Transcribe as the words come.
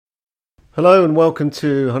Hello and welcome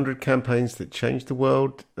to 100 Campaigns That Changed the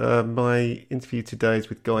World. My interview today is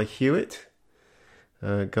with Guy Hewitt.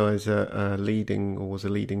 Guy is was a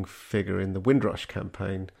leading figure in the Windrush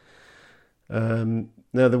campaign. Now,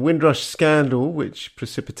 the Windrush scandal, which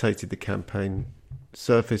precipitated the campaign,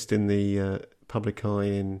 surfaced in the public eye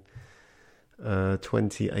in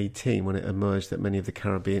 2018 when it emerged that many of the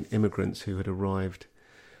Caribbean immigrants who had arrived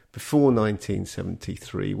before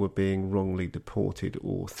 1973 were being wrongly deported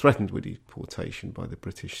or threatened with deportation by the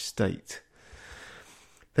British state.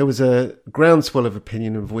 There was a groundswell of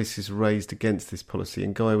opinion and voices raised against this policy,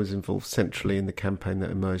 and Guy was involved centrally in the campaign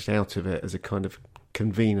that emerged out of it as a kind of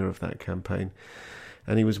convener of that campaign.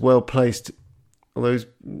 And he was well placed, although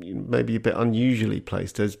maybe a bit unusually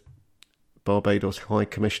placed, as Barbados High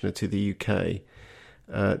Commissioner to the UK,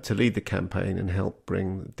 to lead the campaign and help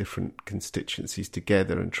bring different constituencies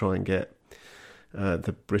together and try and get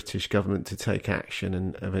the British government to take action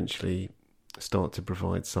and eventually start to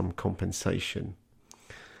provide some compensation.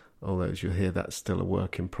 Although, as you'll hear, that's still a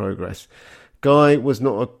work in progress. Guy was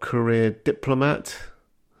not a career diplomat.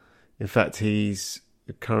 In fact, he's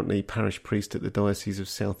currently parish priest at the Diocese of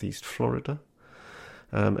Southeast Florida.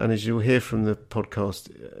 And as you'll hear from the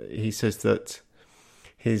podcast, he says that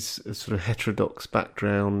his sort of heterodox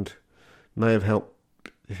background may have helped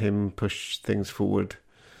him push things forward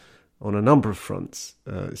on a number of fronts.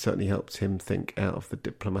 It certainly helped him think out of the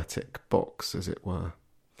diplomatic box, as it were.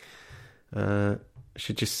 I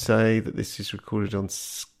should just say that this is recorded on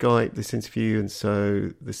Skype, this interview, and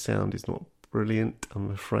so the sound is not brilliant,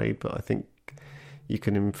 I'm afraid, but I think you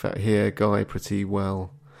can in fact hear Guy pretty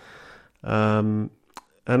well. And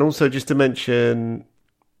also just to mention,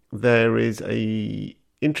 there is a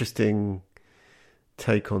interesting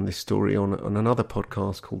take on this story on another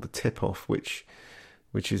podcast called The Tip Off, which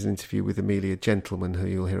is an interview with Amelia Gentleman, who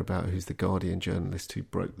you'll hear about, who's the Guardian journalist who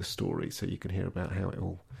broke the story. So you can hear about how it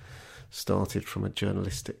all started from a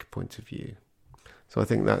journalistic point of view. So I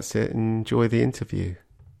think that's it. Enjoy the interview.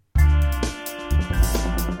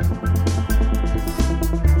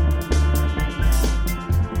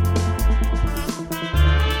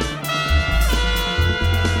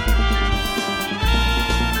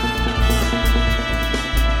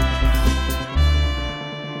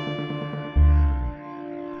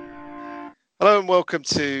 Hello and welcome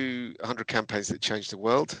to 100 Campaigns That Changed the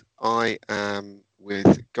World. I am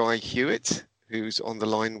with Guy Hewitt, who's on the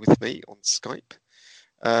line with me on Skype.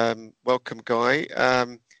 Welcome, Guy.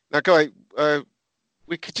 Now, Guy,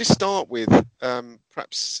 we could just start with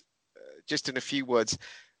perhaps just in a few words,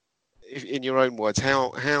 in your own words,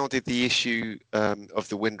 how did the issue of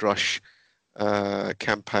the Windrush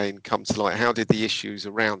campaign come to light? How did the issues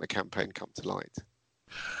around the campaign come to light?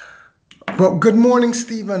 Well, good morning,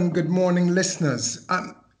 Stephen. Good morning, listeners.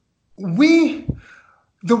 The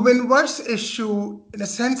Windrush issue, in a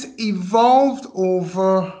sense, evolved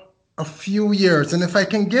over a few years. And if I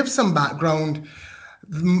can give some background,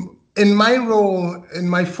 in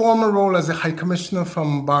my former role as a High Commissioner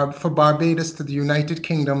for Barbados to the United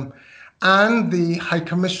Kingdom, and the High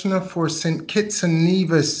Commissioner for St. Kitts and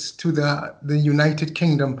Nevis to the United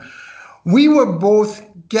Kingdom, we were both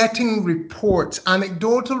getting reports,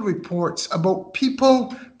 anecdotal reports about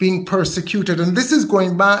people being persecuted. And this is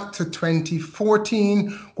going back to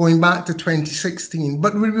 2014, going back to 2016.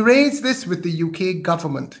 But we raised this with the UK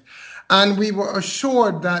government, and we were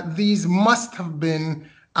assured that these must have been,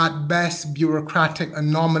 at best, bureaucratic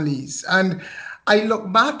anomalies. And I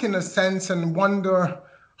look back in a sense and wonder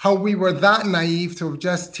how we were that naive to have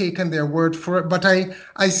just taken their word for it. But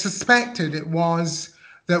I suspected it was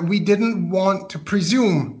that we didn't want to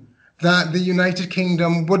presume that the United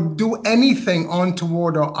Kingdom would do anything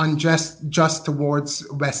untoward or unjust towards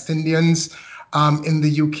West Indians in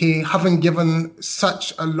the UK, having given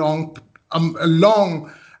such a long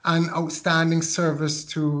and outstanding service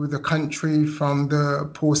to the country from the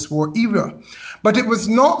post-war era. But it was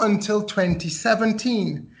not until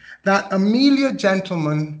 2017 that Amelia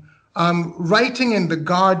Gentleman, writing in The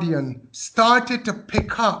Guardian, started to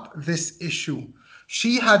pick up this issue.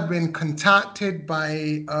 She had been contacted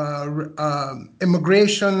by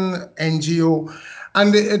immigration NGO,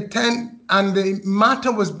 and the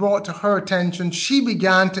matter was brought to her attention. She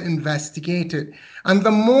began to investigate it, and the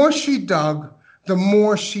more she dug, the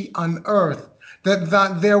more she unearthed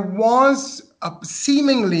that there was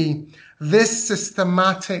seemingly this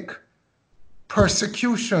systematic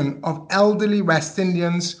persecution of elderly West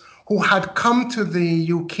Indians who had come to the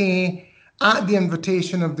UK at the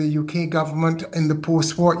invitation of the UK government in the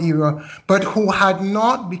post-war era, but who had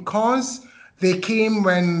not, because they came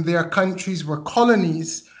when their countries were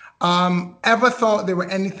colonies, ever thought they were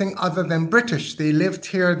anything other than British. They lived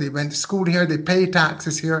here, they went to school here, they paid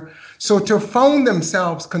taxes here. So to found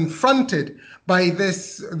themselves confronted by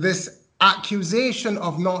this accusation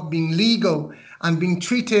of not being legal and being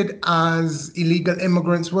treated as illegal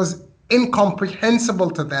immigrants was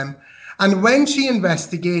incomprehensible to them. And when she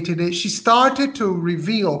investigated it, she started to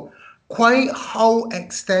reveal quite how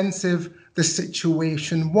extensive the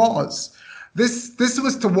situation was. This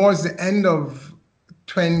was towards the end of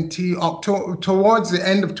towards the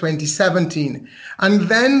end of 2017. And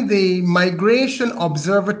then the Migration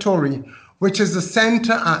Observatory, which is a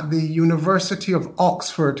center at the University of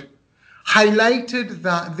Oxford, highlighted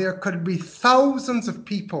that there could be thousands of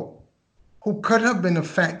people who could have been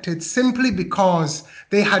affected simply because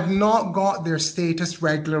they had not got their status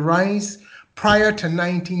regularized prior to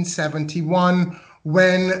 1971,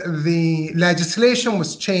 when the legislation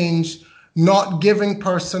was changed, not giving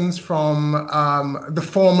persons from the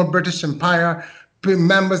former British Empire,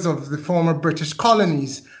 members of the former British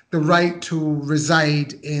colonies, the right to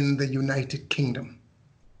reside in the United Kingdom.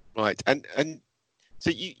 Right, and so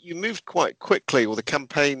you moved quite quickly, or the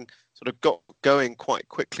campaign sort of got going quite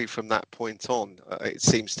quickly from that point on, it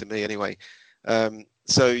seems to me anyway.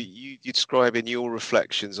 So you describe in your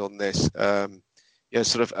reflections on this,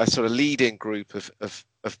 sort of a leading group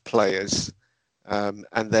of players,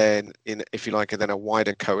 and then if you like, and then a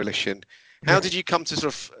wider coalition. How did you come to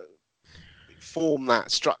sort of form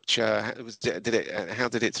that structure? How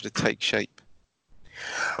did it sort of take shape?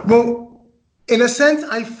 Well, in a sense,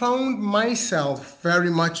 I found myself very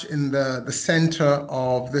much in the center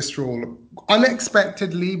of this role,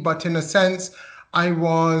 unexpectedly, but in a sense, I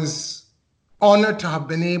was honored to have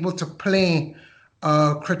been able to play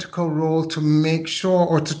a critical role to make sure,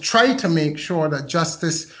 or to try to make sure, that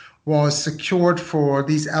justice was secured for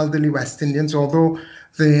these elderly West Indians, although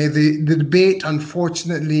the debate,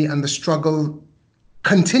 unfortunately, and the struggle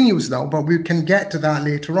continues now, but we can get to that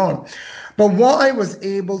later on. But what I was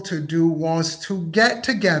able to do was to get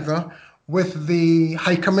together with the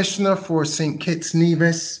High Commissioner for St. Kitts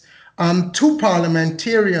Nevis, two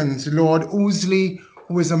parliamentarians, Lord Ouseley,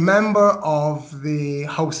 who is a member of the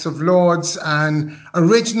House of Lords and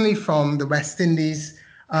originally from the West Indies,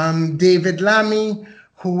 David Lammy,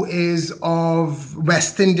 who is of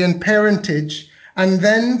West Indian parentage, and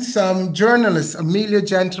then some journalists, Amelia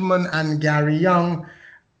Gentleman and Gary Young,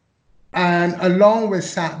 and along with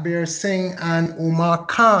Satbir Singh and Omar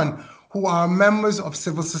Khan, who are members of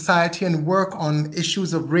civil society and work on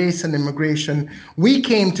issues of race and immigration. We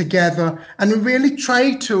came together and really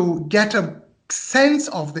tried to get a sense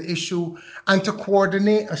of the issue and to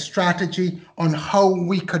coordinate a strategy on how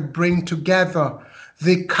we could bring together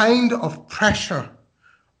the kind of pressure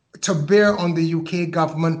to bear on the UK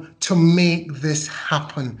government to make this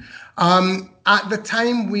happen. At the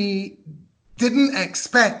time, we didn't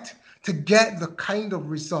expect to get the kind of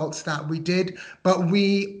results that we did, but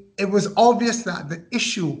it was obvious that the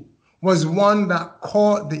issue was one that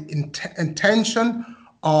caught the attention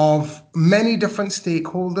of many different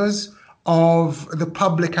stakeholders, of the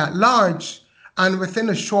public at large. And within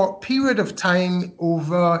a short period of time,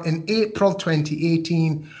 over in April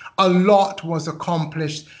 2018, a lot was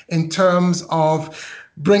accomplished in terms of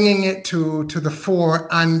bringing it to the fore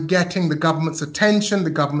and getting the government's attention, the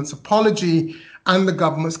government's apology, and the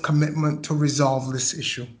government's commitment to resolve this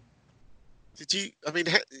issue. Can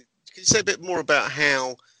you say a bit more about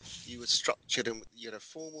how you were structured, and you had a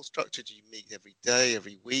formal structure? Do you meet every day,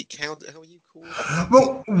 every week? How are you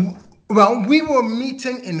called? Well, we were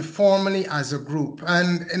meeting informally as a group,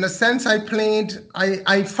 and in a sense,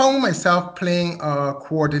 I found myself playing a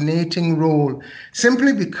coordinating role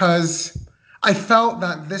simply because I felt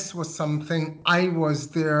that this was something I was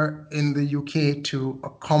there in the UK to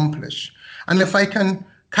accomplish. And if I can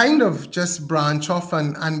kind of just branch off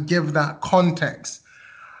and give that context,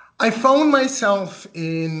 I found myself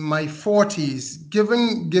in my 40s,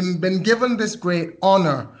 been given this great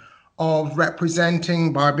honor of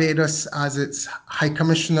representing Barbados as its High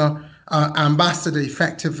Commissioner, ambassador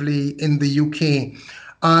effectively in the UK.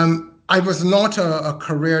 I was not a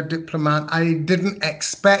career diplomat. I didn't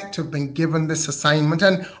expect to have been given this assignment.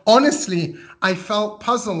 And honestly, I felt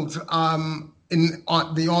puzzled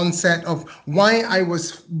at the onset of why I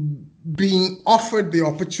was being offered the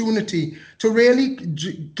opportunity to really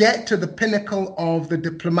get to the pinnacle of the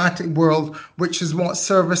diplomatic world, which is what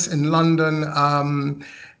service in London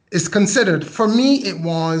is considered. For me, it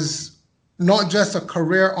was not just a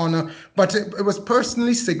career honor, but it was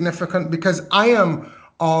personally significant because I am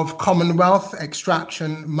of Commonwealth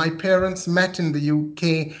extraction. My parents met in the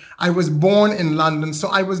UK. I was born in London, so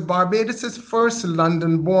I was Barbados's first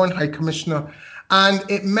London-born High Commissioner. And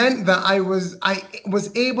it meant that I was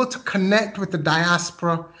able to connect with the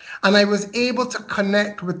diaspora, and I was able to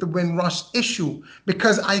connect with the Windrush issue,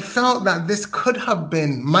 because I felt that this could have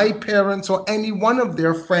been my parents or any one of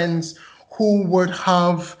their friends who would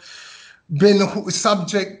have been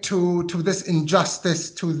subject to this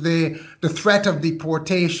injustice, to the threat of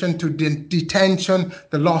deportation, to detention,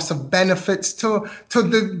 the loss of benefits, to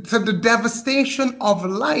the devastation of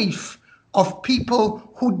life of people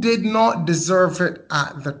who did not deserve it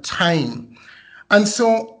at the time. And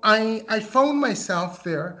so I found myself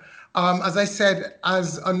there, as I said,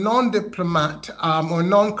 as a non-diplomat or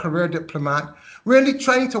non-career diplomat, really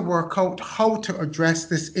trying to work out how to address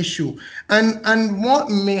this issue. And what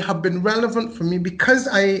may have been relevant for me, because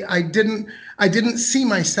I didn't see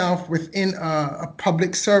myself within a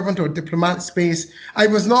public servant or diplomat space. I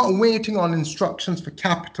was not waiting on instructions for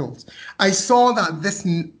capitals. I saw that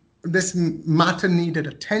this matter needed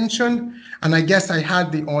attention, and I guess I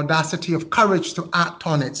had the audacity of courage to act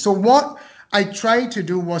on it. So what I tried to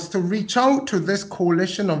do was to reach out to this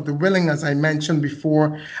coalition of the willing, as I mentioned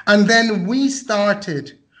before, and then we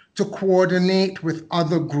started to coordinate with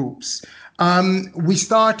other groups. We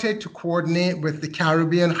started to coordinate with the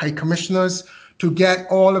Caribbean High Commissioners to get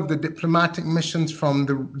all of the diplomatic missions from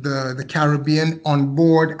the Caribbean on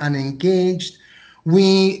board and engaged.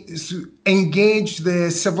 We engaged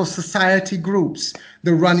the civil society groups,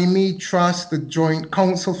 the Runnymede Trust, the Joint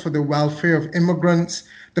Council for the Welfare of Immigrants,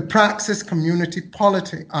 the Praxis Community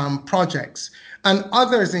Projects, and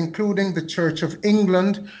others, including the Church of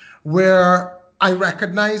England, where I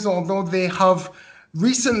recognize, although they have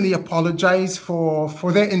recently apologized for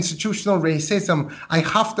their institutional racism, I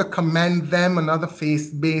have to commend them and other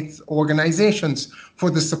faith-based organizations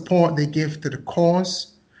for the support they give to the cause.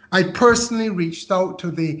 I personally reached out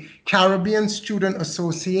to the Caribbean student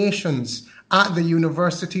associations at the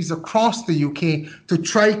universities across the UK to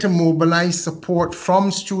try to mobilize support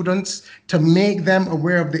from students, to make them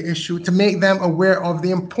aware of the issue, to make them aware of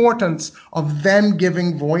the importance of them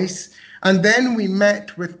giving voice. And then we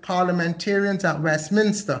met with parliamentarians at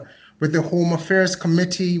Westminster, with the Home Affairs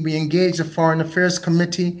Committee. We engaged the Foreign Affairs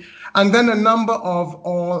Committee, and then a number of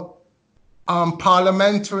all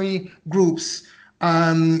parliamentary groups.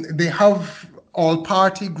 They have all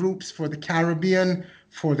party groups for the Caribbean,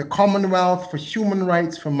 for the Commonwealth, for human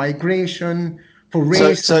rights, for migration, for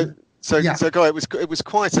race. So Guy, it was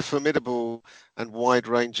quite a formidable and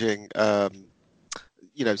wide-ranging,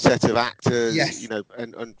 set of actors. Yes.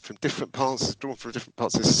 And from different parts, drawn from different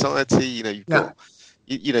parts of society. You've got,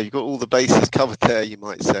 you've got all the bases covered there. You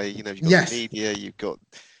might say, you've got the media, you've got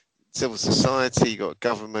civil society, you've got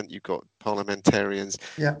government, you've got parliamentarians.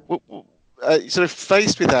 Yeah. Sort of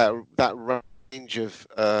faced with that range of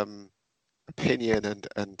opinion and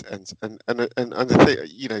I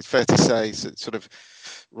think, fair to say, sort of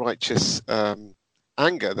righteous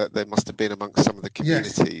anger that there must have been amongst some of the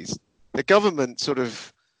communities. Yes. The government sort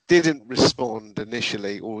of didn't respond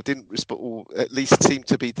initially, or didn't respond, or at least seemed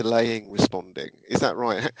to be delaying responding. Is that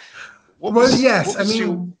right? How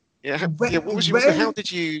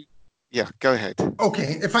did you? Yeah, go ahead.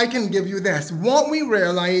 Okay, if I can give you this, what we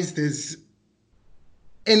realized is,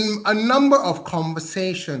 in a number of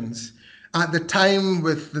conversations at the time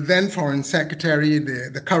with the then Foreign Secretary,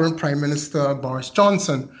 the current Prime Minister, Boris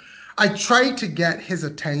Johnson, I tried to get his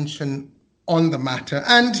attention on the matter,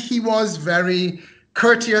 and he was very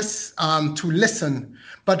courteous to listen,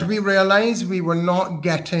 but we realized we were not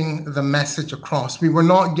getting the message across. We were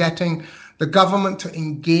not getting the government to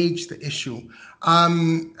engage the issue.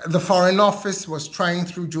 The Foreign Office was trying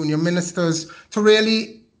through junior ministers to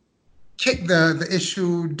really kick the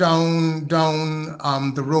issue down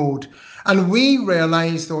the road. And we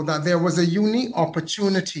realized, though, that there was a unique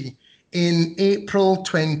opportunity in April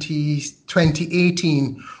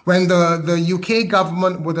 2018, when the UK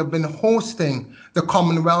government would have been hosting the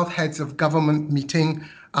Commonwealth Heads of Government meeting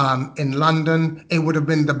in London. It would have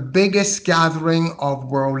been the biggest gathering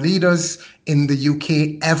of world leaders in the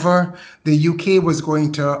UK ever. The UK was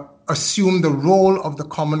going to assume the role of the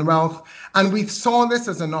Commonwealth, and we saw this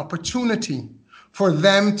as an opportunity for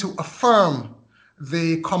them to affirm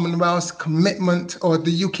the Commonwealth's commitment, or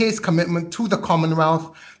the UK's commitment to the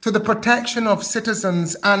Commonwealth, to the protection of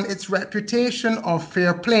citizens and its reputation of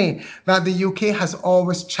fair play that the UK has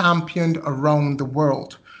always championed around the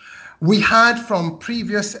world. We had, from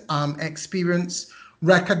previous experience,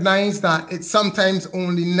 recognize that it's sometimes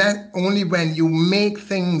only when you make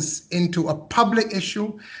things into a public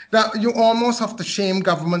issue that you almost have to shame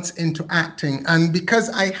governments into acting. And because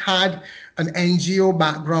I had an NGO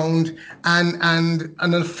background and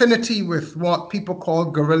an affinity with what people call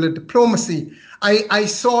guerrilla diplomacy, I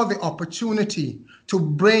saw the opportunity to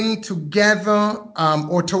bring together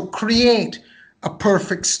or to create a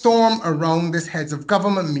perfect storm around this heads of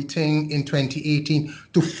government meeting in 2018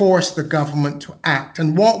 to force the government to act.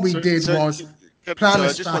 And what we did was plan a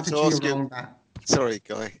strategy around that. Sorry,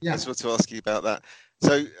 Guy. Yeah. I just want to ask you about that.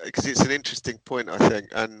 So, because it's an interesting point, I think.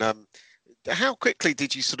 And how quickly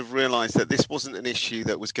did you sort of realise that this wasn't an issue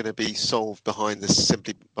that was going to be solved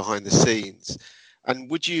simply behind the scenes? And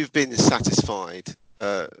would you have been satisfied?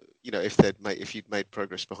 If you'd made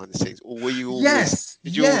progress behind the scenes, or were you always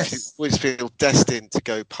always feel destined to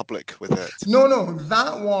go public with it? No,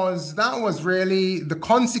 that was really the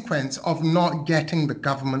consequence of not getting the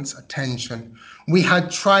government's attention. We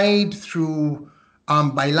had tried through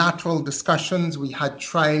bilateral discussions, we had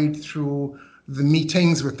tried through the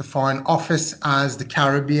meetings with the Foreign Office as the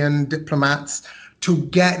Caribbean diplomats to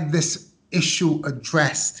get this issue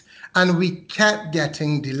addressed. And we kept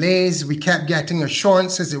getting delays. We kept getting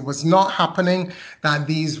assurances it was not happening, that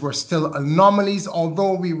these were still anomalies,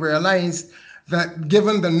 although we realized that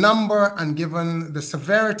given the number and given the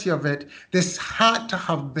severity of it, this had to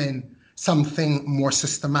have been something more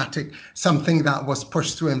systematic, something that was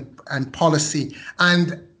pushed through in policy.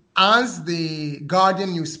 And as the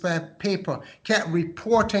Guardian newspaper kept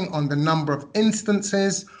reporting on the number of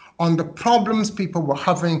instances, on the problems people were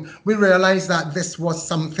having, we realized that this was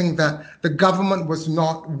something that the government was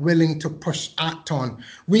not willing to push act on.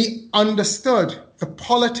 We understood the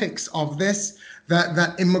politics of this,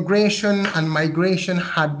 that immigration and migration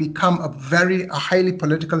had become a highly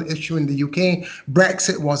political issue in the UK.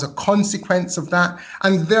 Brexit was a consequence of that.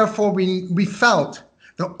 And therefore, we felt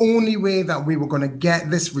the only way that we were going to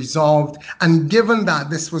get this resolved, and given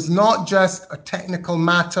that this was not just a technical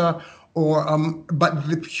matter, but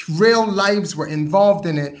the real lives were involved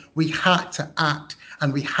in it, we had to act,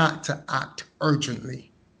 and we had to act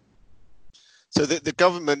urgently. So the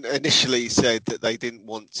government initially said that they didn't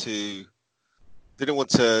want to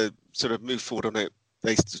sort of move forward on it.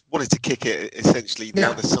 They wanted to kick it essentially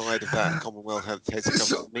down the side of that Commonwealth Heads of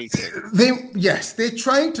Government meeting. They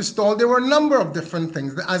tried to stall. There were a number of different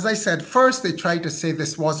things. As I said, first they tried to say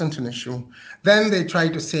this wasn't an issue. Then they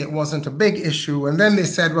tried to say it wasn't a big issue. And then they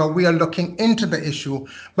said, well, we are looking into the issue.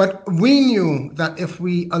 But we knew that if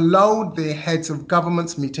we allowed the Heads of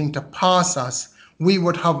Governments meeting to pass us, we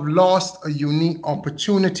would have lost a unique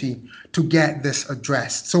opportunity to get this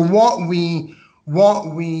addressed. So what we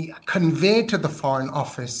conveyed to the Foreign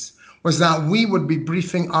Office was that we would be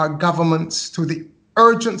briefing our governments to the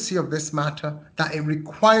urgency of this matter, that it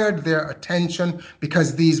required their attention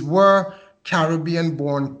because these were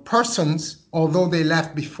Caribbean-born persons, although they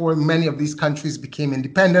left before many of these countries became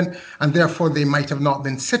independent, and therefore they might have not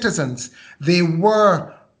been citizens. They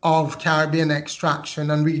were of Caribbean extraction,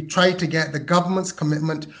 and we tried to get the government's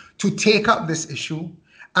commitment to take up this issue.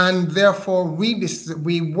 And therefore,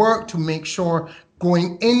 we worked to make sure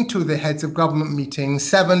going into the Heads of Government meeting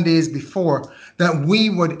 7 days before that we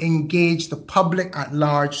would engage the public at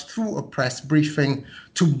large through a press briefing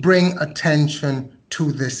to bring attention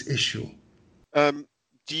to this issue.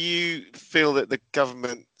 Do you feel that the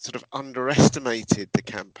government sort of underestimated the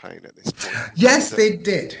campaign at this point? Yes, they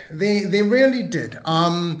did. They really did.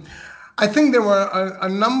 I think there were a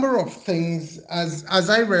number of things, as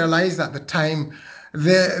I realized at the time.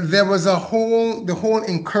 There was the whole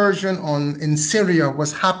incursion in Syria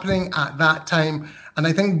was happening at that time, and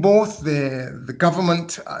I think both the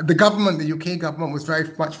government, the UK government was very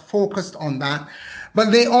much focused on that,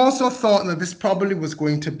 but they also thought that this probably was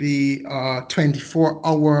going to be a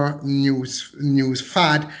 24-hour news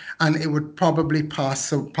fad, and it would probably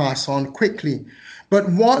pass on quickly. But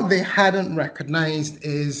what they hadn't recognized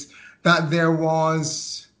is that there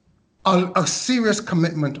was a serious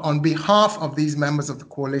commitment on behalf of these members of the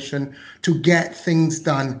coalition to get things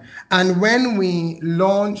done. And when we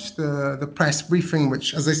launched the press briefing,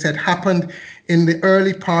 which, as I said, happened in the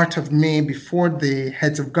early part of May before the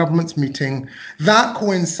Heads of Governments meeting, that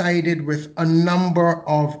coincided with a number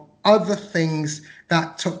of other things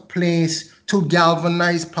that took place to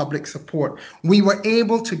galvanize public support. We were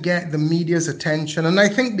able to get the media's attention, and I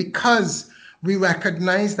think because we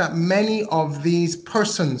recognized that many of these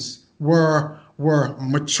persons were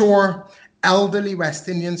mature, elderly West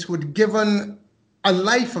Indians who had given a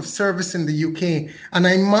life of service in the UK. And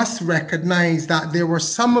I must recognize that there were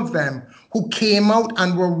some of them who came out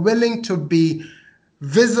and were willing to be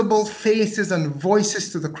visible faces and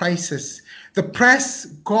voices to the crisis, the press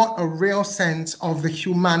got a real sense of the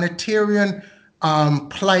humanitarian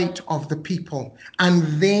plight of the people, and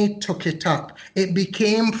they took it up. It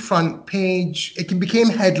became front page, it became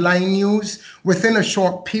headline news within a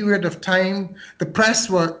short period of time. The press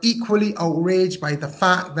were equally outraged by the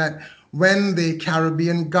fact that when the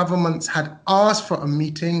Caribbean governments had asked for a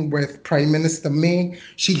meeting with Prime Minister May,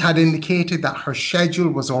 she had indicated that her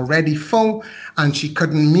schedule was already full and she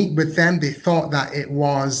couldn't meet with them. They thought that it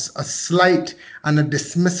was a slight and a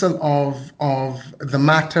dismissal of the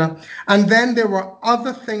matter. And then there were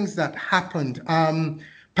other things that happened.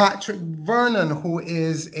 Patrick Vernon, who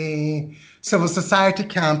is a civil society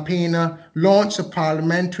campaigner, launched a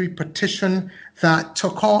parliamentary petition that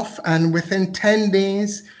took off, and within 10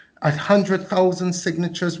 days, 100,000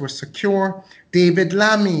 signatures were secure. David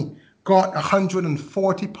Lammy got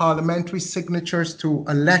 140 parliamentary signatures to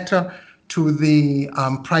a letter to the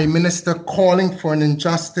Prime Minister calling for an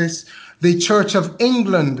injustice. The Church of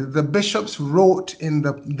England, the bishops wrote in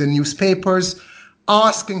the newspapers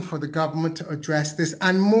asking for the government to address this.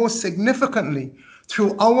 And most significantly,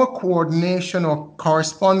 through our coordination or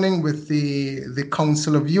corresponding with the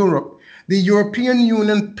Council of Europe, the European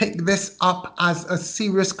Union picked this up as a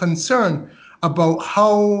serious concern about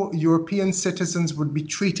how European citizens would be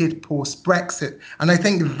treated post-Brexit. And I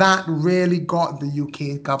think that really got the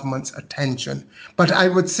UK government's attention. But I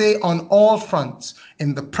would say on all fronts,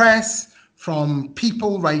 in the press, from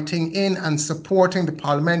people writing in and supporting the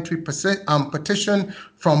parliamentary petition,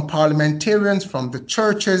 from parliamentarians, from the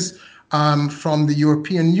churches, from the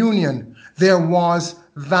European Union, there was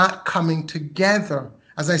that coming together,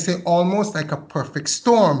 as I say, almost like a perfect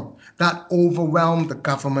storm that overwhelmed the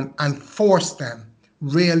government and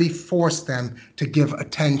really forced them to give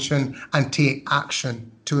attention and take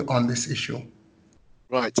action on this issue.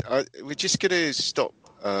 Right. We're just going to stop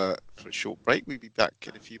for a short break. We'll be back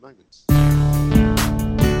in a few moments.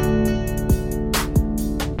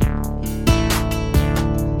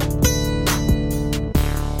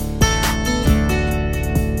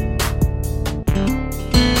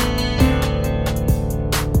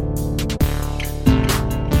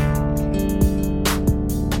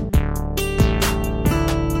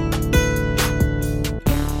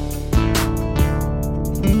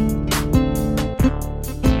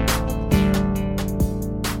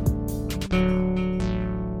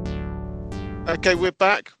 Okay, we're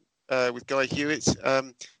back with Guy Hewitt.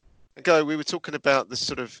 Guy, we were talking about the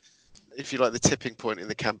sort of, if you like, the tipping point in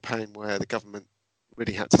the campaign where the government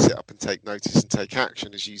really had to sit up and take notice and take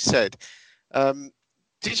action, as you said.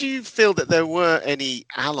 Did you feel that there were any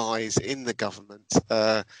allies in the government,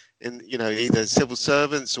 either civil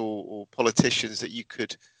servants or politicians that you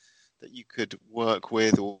could work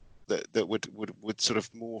with, or that would sort of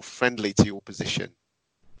more friendly to your position?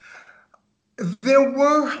 There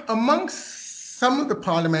were amongst some of the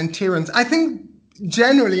parliamentarians, I think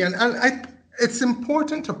generally, it's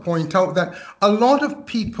important to point out that a lot of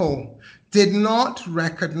people did not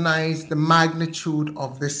recognize the magnitude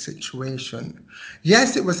of this situation.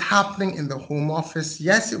 Yes, it was happening in the Home Office.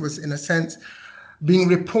 Yes, it was, in a sense, being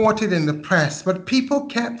reported in the press. But people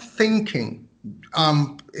kept thinking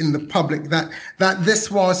in the public that this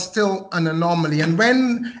was still an anomaly. And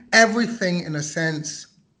when everything, in a sense,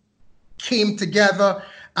 came together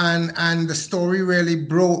and the story really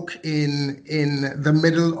broke in the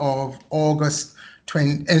middle of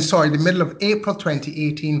the middle of April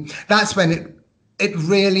 2018, that's when it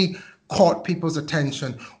really caught people's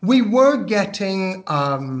attention. We were getting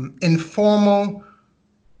informal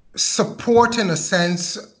support, in a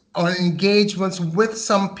sense, on engagements with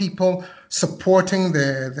some people supporting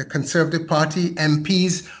the Conservative Party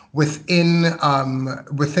MPs within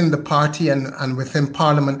the party and within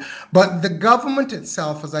Parliament. But the government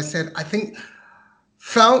itself, as I said, I think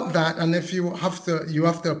felt that, and if you have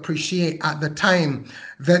to appreciate at the time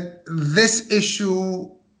that this issue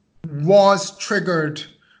was triggered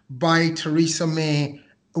by Theresa May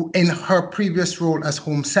in her previous role as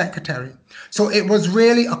Home Secretary. So it was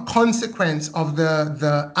really a consequence of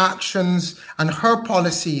the actions and her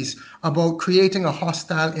policies about creating a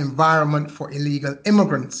hostile environment for illegal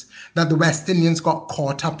immigrants that the West Indians got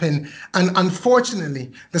caught up in. And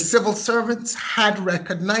unfortunately, the civil servants had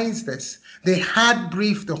recognized this. They had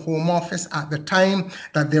briefed the Home Office at the time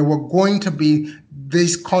that there were going to be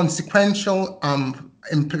these consequential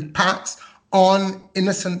impacts on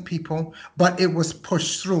innocent people, but it was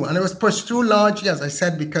pushed through. And it was pushed through largely, as I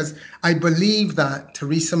said, because I believe that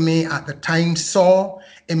Theresa May at the time saw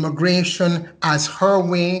immigration as her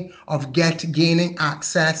way of gaining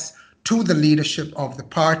access to the leadership of the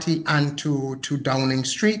party and to Downing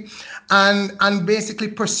Street, and basically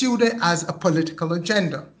pursued it as a political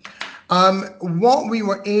agenda. What we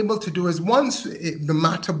were able to do is once the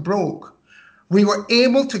matter broke, we were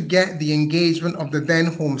able to get the engagement of the then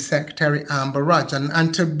Home Secretary, Amber Rudd.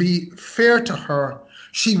 And to be fair to her,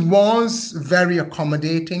 she was very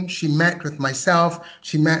accommodating. She met with myself.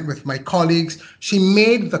 She met with my colleagues. She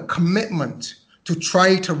made the commitment to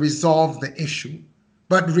try to resolve the issue.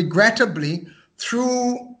 But regrettably,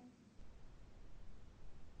 through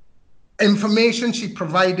information she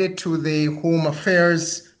provided to the Home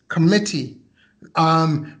Affairs Committee,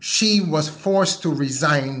 she was forced to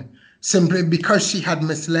resign simply because she had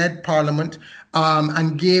misled Parliament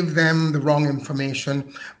and gave them the wrong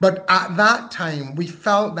information. But at that time, we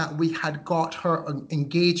felt that we had got her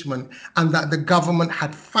engagement and that the government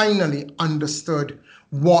had finally understood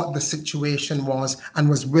what the situation was and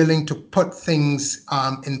was willing to put things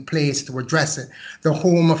in place to address it. The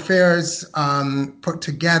Home Affairs put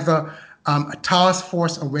together a task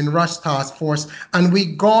force, a Windrush task force, and we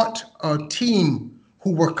got a team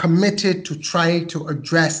who were committed to try to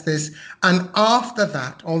address this. And after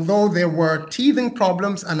that, although there were teething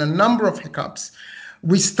problems and a number of hiccups,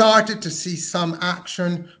 we started to see some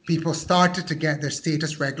action. People started to get their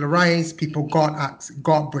status regularized. People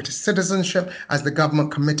got British citizenship, as the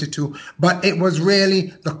government committed to. But it was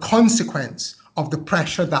really the consequence of the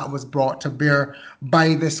pressure that was brought to bear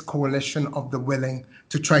by this coalition of the willing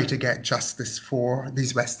to try to get justice for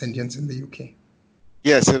these West Indians in the UK.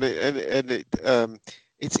 Yes, and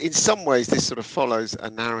it's in some ways this sort of follows a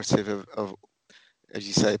narrative of, as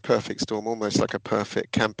you say, a perfect storm, almost like a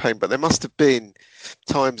perfect campaign. But there must have been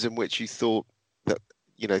times in which you thought that,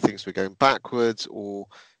 you know, things were going backwards, or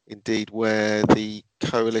indeed where the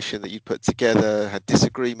coalition that you put together had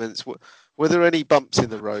disagreements. Were there any bumps in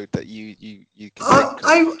the road that you could think of?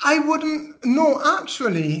 I wouldn't. No,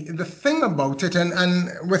 actually, the thing about it, and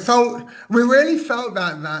without, we really felt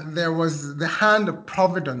that there was the hand of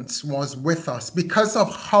Providence was with us because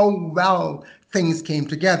of how well things came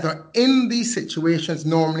together. In these situations,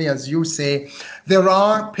 normally, as you say, there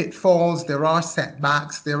are pitfalls, there are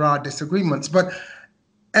setbacks, there are disagreements, but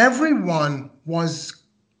everyone was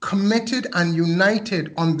committed and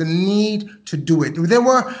united on the need to do it. There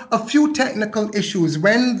were a few technical issues.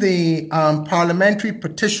 When the parliamentary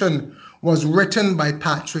petition was written by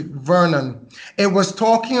Patrick Vernon, it was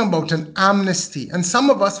talking about an amnesty, and some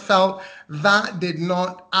of us felt that did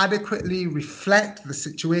not adequately reflect the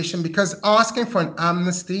situation, because asking for an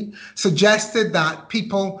amnesty suggested that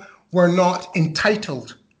people were not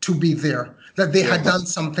entitled to be there, that they had done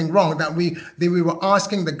something wrong, that we were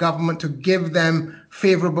asking the government to give them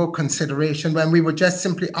favorable consideration when we were just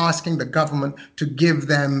simply asking the government to give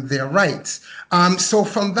them their rights. So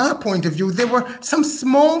from that point of view, there were some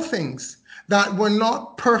small things that were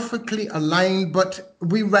not perfectly aligned, but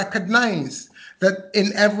we recognize that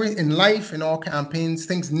in life, in all campaigns,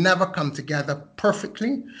 things never come together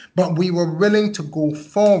perfectly, but we were willing to go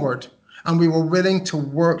forward and we were willing to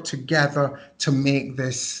work together to make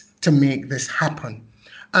this happen.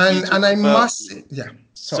 And I must say, yeah.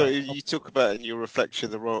 Sorry. So you talk about in your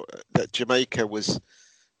reflection the role that Jamaica was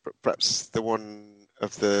perhaps the one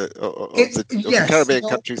of the Caribbean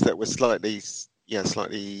countries that was slightly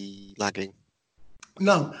lagging.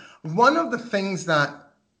 No, one of the things that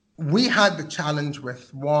we had the challenge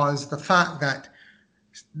with was the fact that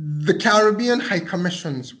the Caribbean High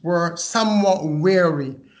Commissions were somewhat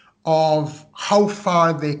wary of how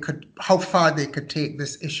far they could take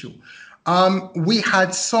this issue. We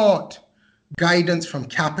had sought guidance from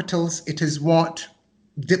capitals. It is what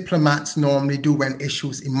diplomats normally do when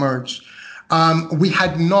issues emerge. We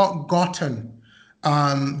had not gotten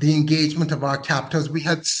the engagement of our capitals. We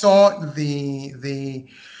had sought a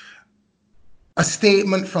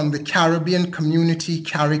statement from the Caribbean Community,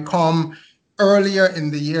 CARICOM, earlier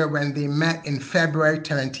in the year when they met in February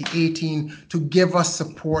 2018 to give us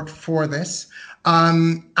support for this.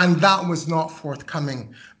 And that was not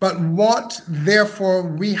forthcoming. But what, therefore,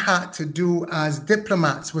 we had to do as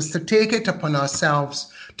diplomats was to take it upon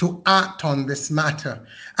ourselves to act on this matter.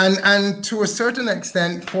 And to a certain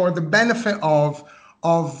extent, for the benefit of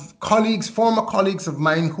colleagues, former colleagues of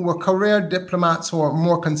mine who were career diplomats who are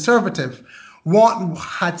more conservative, what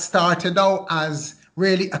had started out as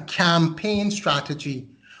really a campaign strategy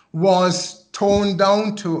was toned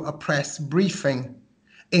down to a press briefing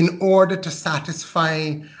in order to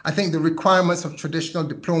satisfy, I think, the requirements of traditional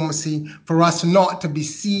diplomacy for us not to be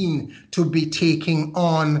seen to be taking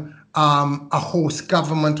on a host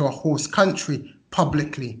government or a host country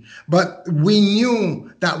publicly. But we knew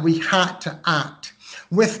that we had to act.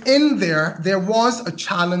 within there was a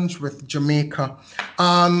challenge with Jamaica,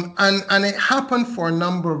 and it happened for a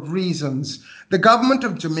number of reasons. The government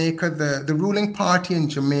of Jamaica, the ruling party in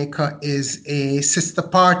Jamaica, is a sister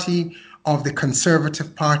party of the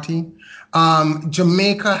Conservative Party.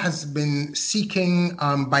 Jamaica has been seeking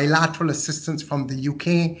bilateral assistance from the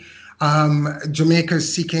UK. Jamaica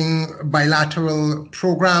is seeking bilateral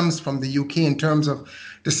programs from the UK in terms of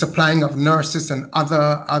the supplying of nurses and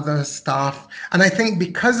other staff. And I think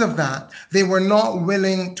because of that, they were not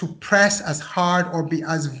willing to press as hard or be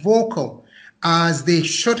as vocal as they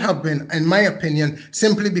should have been, in my opinion,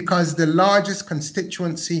 simply because the largest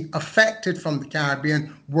constituency affected from the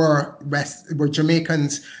Caribbean were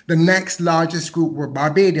Jamaicans. The next largest group were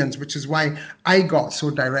Barbadians, which is why I got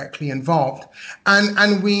so directly involved.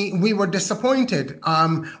 And we were disappointed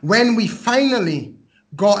when we finally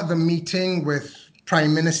got the meeting with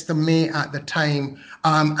Prime Minister May at the time,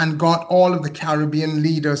 and got all of the Caribbean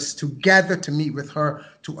leaders together to meet with her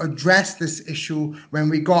to address this issue. When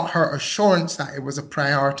we got her assurance that it was a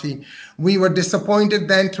priority, we were disappointed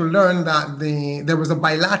then to learn that there was a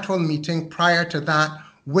bilateral meeting prior to that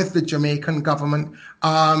with the Jamaican government,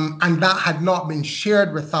 and that had not been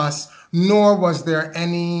shared with us, nor was there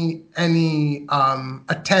any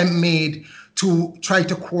attempt made to try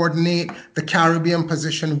to coordinate the Caribbean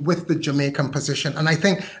position with the Jamaican position. And I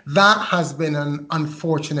think that has been an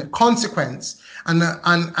unfortunate consequence.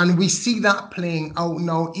 And we see that playing out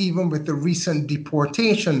now, even with the recent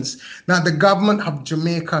deportations, that the government of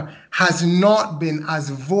Jamaica has not been as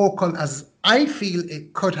vocal as I feel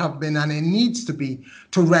it could have been and it needs to be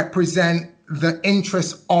to represent the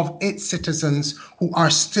interests of its citizens who are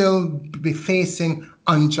still facing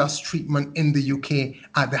unjust treatment in the UK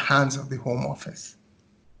at the hands of the Home Office.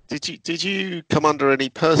 Did you come under any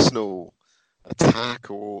personal attack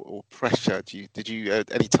or pressure? Did you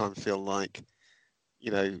at any time feel like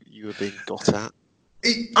you were being got at?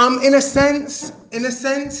 In a sense,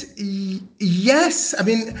 yes. I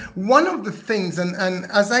mean, one of the things, and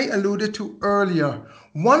as I alluded to earlier,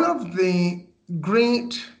 one of the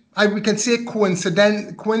great, we can say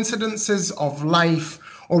coincidences of life,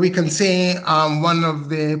 or we can say one of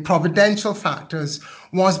the providential factors,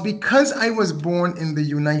 was because I was born in the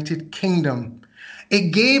United Kingdom.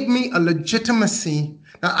 It gave me a legitimacy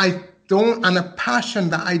that and a passion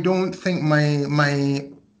that I don't think my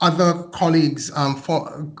other colleagues,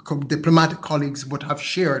 diplomatic colleagues, would have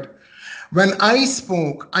shared. When I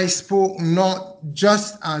spoke not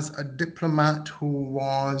just as a diplomat who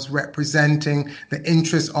was representing the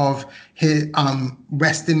interests of his,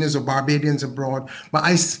 West Indians or Barbadians abroad, but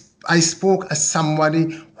I spoke as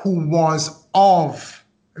somebody who was of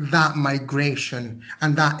that migration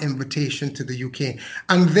and that invitation to the UK.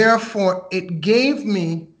 And therefore, it gave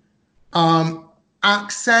me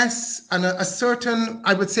access and a certain,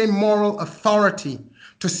 I would say, moral authority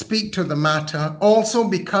to speak to the matter. Also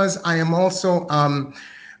because I am also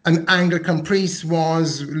an Anglican priest,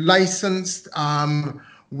 was licensed had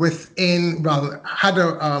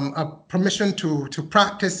a permission to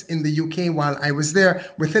practice in the UK while I was there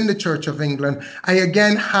within the Church of England. I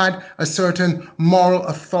again had a certain moral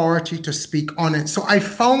authority to speak on it. So I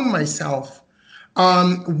found myself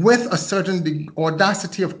with a certain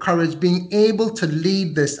audacity of courage being able to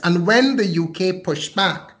lead this. And when the UK pushed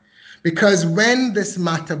back, because when this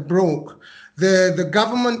matter broke, the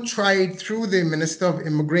government tried through the Minister of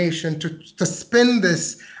Immigration to spin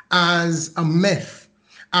this as a myth,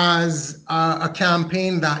 as a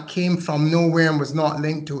campaign that came from nowhere and was not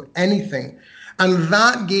linked to anything. And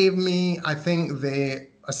that gave me, I think, a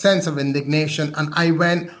sense of indignation. And I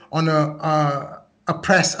went on a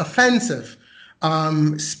press offensive,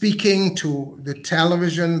 speaking to the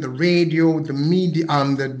television, the radio, the media,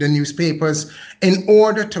 the newspapers, in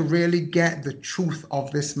order to really get the truth of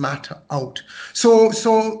this matter out. So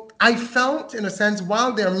I felt, in a sense,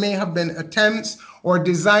 while there may have been attempts or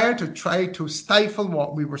desire to try to stifle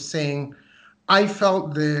what we were saying, I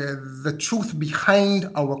felt the truth behind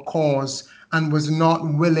our cause and was not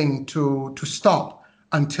willing to stop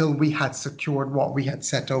until we had secured what we had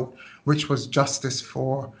set out, which was justice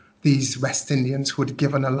for these West Indians who had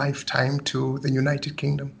given a lifetime to the United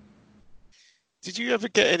Kingdom. Did you ever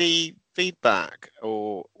get any feedback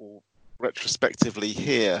or retrospectively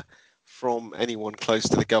hear from anyone close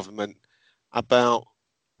to the government about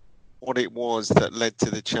what it was that led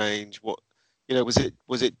to the change? What,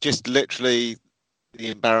 was it just literally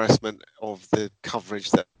the embarrassment of the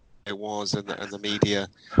coverage that there was and the media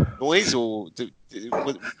noise, or could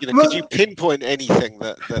you pinpoint anything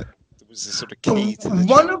that was the sort of key to the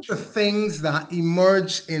one change? of the things that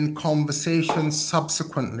emerged in conversations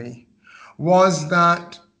subsequently was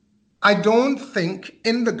that I don't think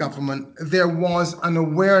in the government there was an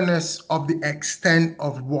awareness of the extent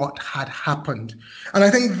of what had happened. And I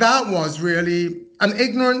think that was really, and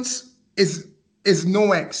ignorance is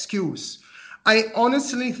no excuse. I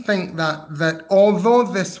honestly think that although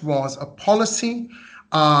this was a policy,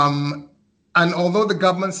 and although the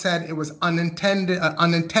government said it was unintended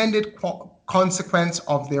consequence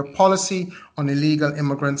of their policy on illegal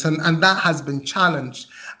immigrants, and that has been challenged,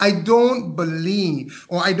 I don't believe,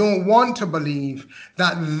 or I don't want to believe,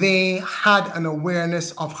 that they had an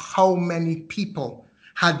awareness of how many people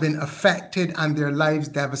had been affected and their lives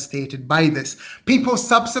devastated by this. People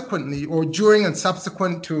subsequently, or during and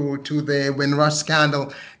subsequent to the Windrush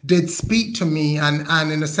scandal, did speak to me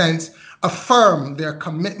and in a sense affirm their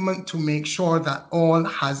commitment to make sure that all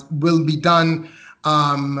will be done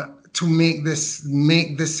to make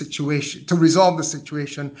this situation, to resolve the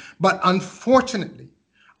situation. But unfortunately,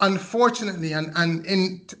 and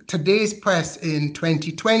in today's press in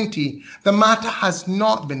 2020, the matter has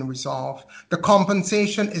not been resolved. The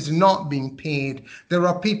compensation is not being paid. There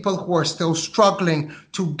are people who are still struggling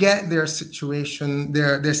to get their situation,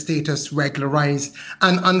 their status regularized.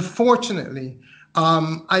 And unfortunately,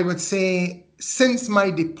 I would say since my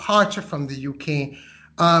departure from the UK,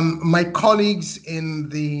 my colleagues in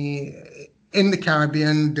the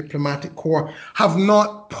Caribbean Diplomatic Corps have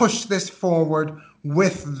not pushed this forward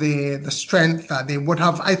with the strength that they would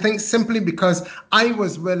have. I think simply because I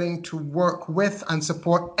was willing to work with and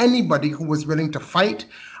support anybody who was willing to fight.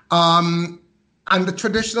 And the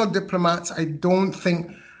traditional diplomats, I don't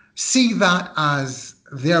think, see that as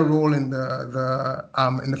their role in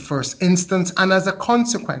the first instance. And as a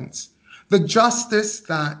consequence, the justice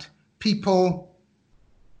that people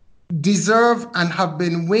deserve and have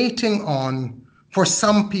been waiting on for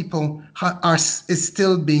some people is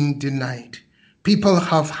still being denied. People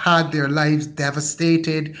have had their lives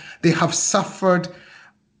devastated. They have suffered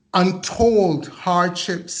untold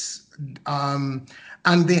hardships, and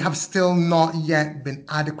they have still not yet been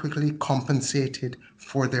adequately compensated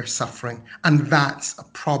for their suffering. And that's a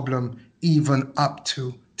problem even up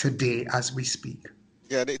to today as we speak.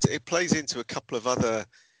 Yeah, and it plays into a couple of other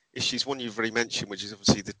issues. One you've already mentioned, which is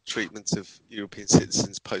obviously the treatment of European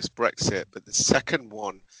citizens post-Brexit. But the second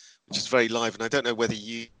one, which is very live, and I don't know whether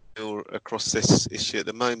you're across this issue at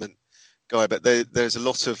the moment, Guy, but there's a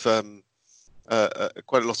lot of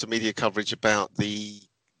quite a lot of media coverage about the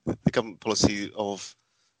government policy of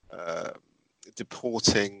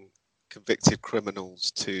deporting convicted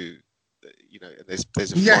criminals to, there's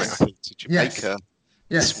a flight, I think, to Jamaica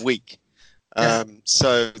this week.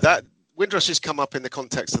 So that Windrush has come up in the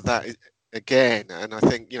context of that again, and I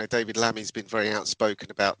think David Lammy's been very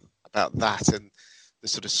outspoken about that and the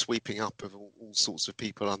sort of sweeping up of all sorts of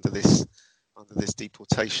people under this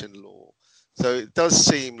deportation law. So it does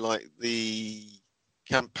seem like the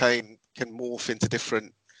campaign can morph into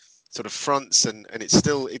different sort of fronts, and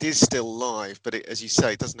it is still live, but as you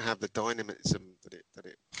say, it doesn't have the dynamism that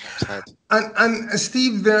it had. And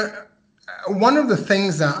Steve, one of the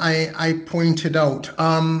things that I pointed out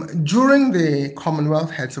during the Commonwealth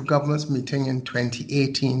Heads of Governments meeting in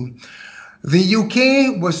 2018, the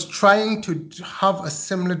UK was trying to have a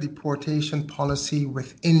similar deportation policy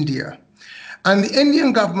with India. And the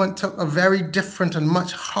Indian government took a very different and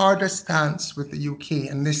much harder stance with the UK.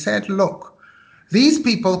 And they said, look, these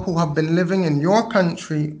people who have been living in your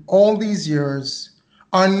country all these years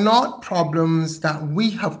are not problems that we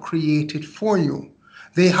have created for you.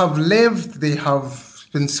 They have lived, they have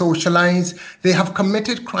been socialized, they have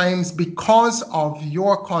committed crimes because of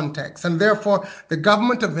your context. And therefore, the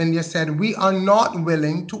government of India said, we are not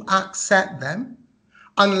willing to accept them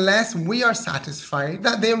unless we are satisfied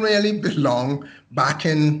that they really belong back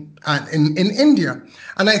in India.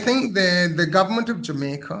 And I think the government of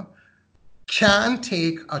Jamaica can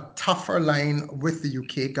take a tougher line with the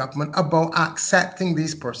UK government about accepting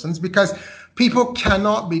these persons, because people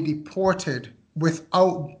cannot be deported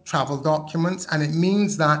without travel documents, and it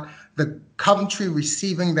means that the country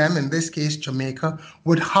receiving them, in this case Jamaica,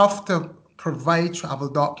 would have to provide travel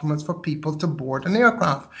documents for people to board an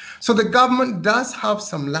aircraft. So the government does have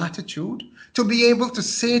some latitude to be able to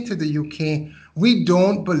say to the UK, we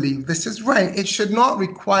don't believe this is right. It should not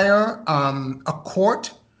require a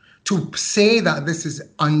court to say that this is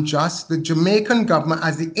unjust. The Jamaican government,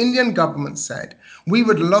 as the Indian government said, we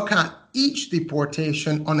would look at each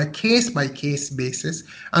deportation on a case-by-case basis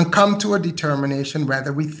and come to a determination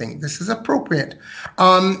whether we think this is appropriate.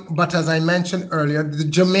 But as I mentioned earlier,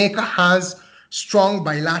 Jamaica has strong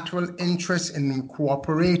bilateral interests in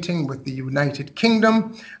cooperating with the United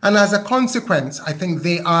Kingdom, and as a consequence, I think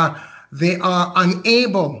they are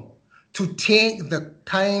unable to take the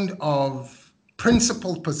kind of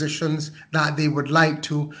principled positions that they would like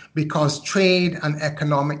to, because trade and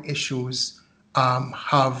economic issues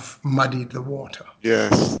have muddied the water.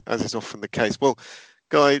 Yes, as is often the case. Well,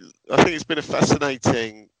 Guy, I think it's been a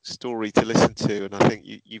fascinating story to listen to, and I think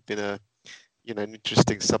you've been an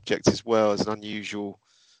interesting subject as well, as an unusual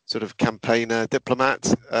sort of campaigner,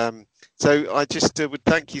 diplomat. So I just would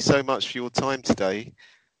thank you so much for your time today,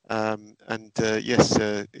 yes,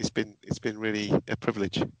 it's been really a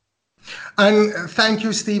privilege. And thank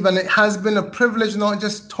you, Stephen. It has been a privilege not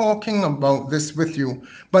just talking about this with you,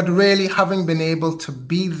 but really having been able to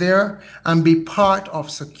be there and be part of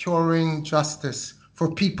securing justice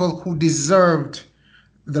for people who deserved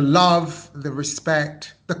the love, the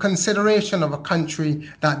respect, the consideration of a country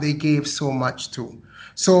that they gave so much to.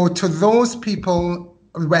 So to those people,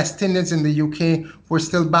 West Indians in the UK, who are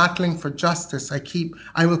still battling for justice,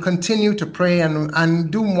 I will continue to pray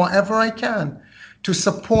and do whatever I can to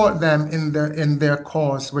support them in their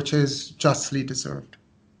cause, which is justly deserved.